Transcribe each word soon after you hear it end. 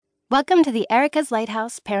Welcome to the Erika's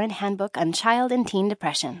Lighthouse Parent Handbook on Child and Teen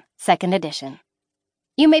Depression, 2nd edition.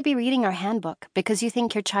 You may be reading our handbook because you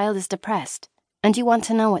think your child is depressed and you want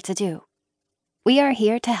to know what to do. We are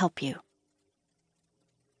here to help you.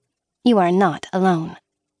 You are not alone.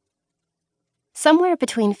 Somewhere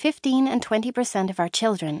between 15 and 20% of our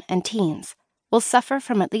children and teens will suffer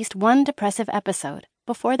from at least one depressive episode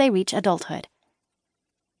before they reach adulthood.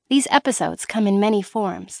 These episodes come in many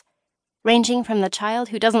forms, ranging from the child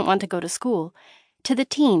who doesn't want to go to school, to the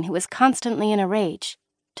teen who is constantly in a rage,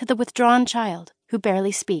 to the withdrawn child who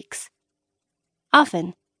barely speaks.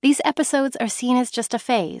 Often, these episodes are seen as just a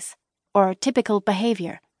phase, or typical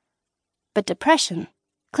behavior. But depression,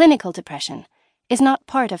 clinical depression, is not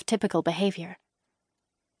part of typical behavior.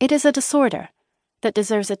 It is a disorder that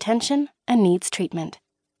deserves attention and needs treatment.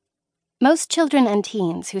 Most children and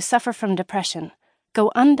teens who suffer from depression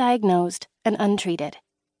go undiagnosed and untreated.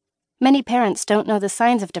 Many parents don't know the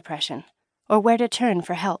signs of depression or where to turn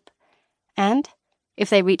for help. And, if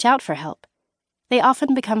they reach out for help, they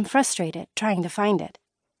often become frustrated trying to find it.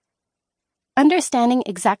 Understanding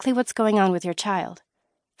exactly what's going on with your child,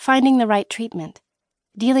 finding the right treatment,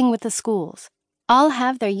 dealing with the schools, all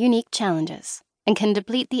have their unique challenges and can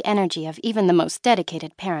deplete the energy of even the most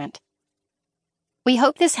dedicated parent. We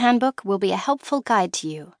hope this handbook will be a helpful guide to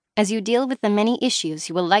you as you deal with the many issues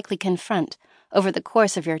you will likely confront over the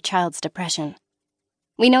course of your child's depression.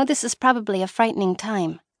 We know this is probably a frightening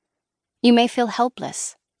time. You may feel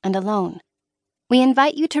helpless and alone. We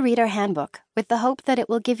invite you to read our handbook with the hope that it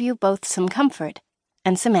will give you both some comfort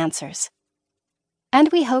and some answers. And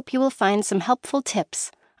we hope you will find some helpful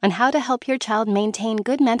tips on how to help your child maintain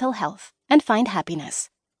good mental health and find happiness,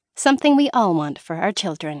 something we all want for our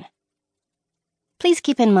children. Please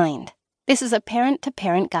keep in mind, this is a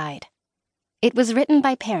parent-to-parent guide. It was written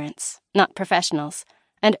by parents, not professionals,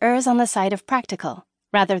 and errs on the side of practical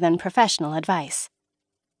rather than professional advice.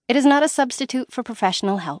 It is not a substitute for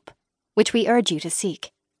professional help, which we urge you to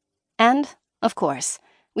seek. And, of course,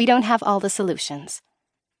 we don't have all the solutions.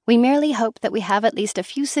 We merely hope that we have at least a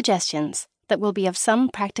few suggestions that will be of some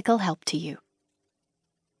practical help to you.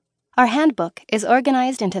 Our handbook is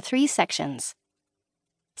organized into 3 sections.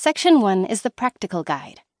 Section 1 is the practical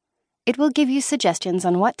guide. It will give you suggestions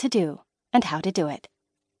on what to do and how to do it.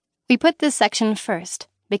 We put this section first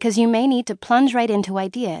because you may need to plunge right into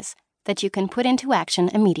ideas that you can put into action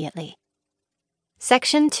immediately.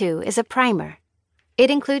 Section 2 is a primer. It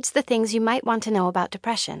includes the things you might want to know about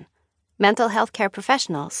depression, mental health care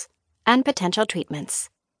professionals, and potential treatments.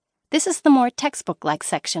 This is the more textbook-like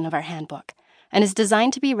section of our handbook and is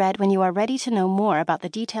designed to be read when you are ready to know more about the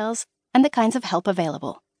details and the kinds of help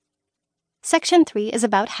available. Section 3 is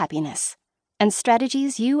about happiness and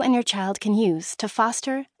strategies you and your child can use to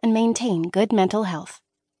foster and maintain good mental health.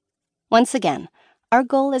 Once again, our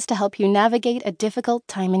goal is to help you navigate a difficult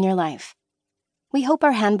time in your life. We hope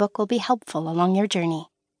our handbook will be helpful along your journey.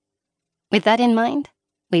 With that in mind,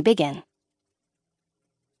 we begin.